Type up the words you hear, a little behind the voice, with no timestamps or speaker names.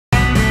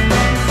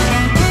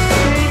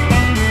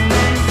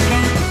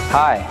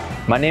Hi,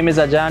 my name is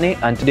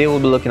Ajani and today we'll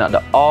be looking at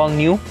the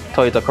all-new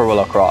Toyota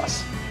Corolla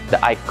Cross. The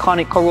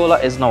iconic Corolla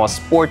is now a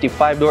sporty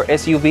 5-door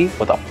SUV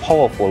with a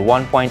powerful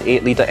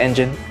 1.8-litre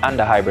engine and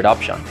a hybrid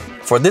option.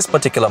 For this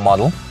particular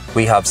model,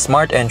 we have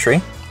smart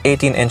entry,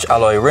 18-inch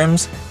alloy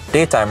rims,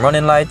 daytime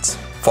running lights,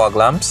 fog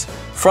lamps,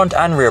 front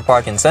and rear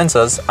parking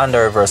sensors, and a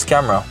reverse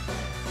camera.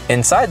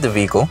 Inside the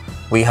vehicle,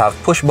 we have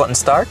push-button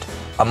start,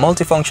 a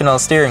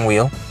multifunctional steering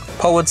wheel,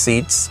 powered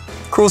seats,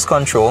 cruise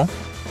control,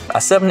 a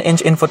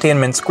 7-inch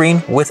infotainment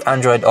screen with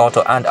Android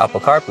Auto and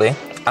Apple CarPlay,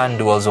 and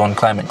dual-zone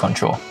climate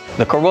control.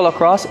 The Corolla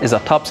Cross is a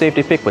top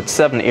safety pick with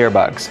 7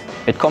 airbags.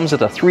 It comes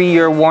with a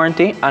 3-year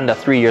warranty and a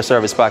 3-year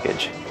service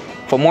package.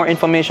 For more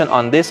information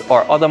on this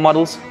or other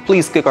models,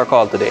 please click or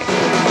call today.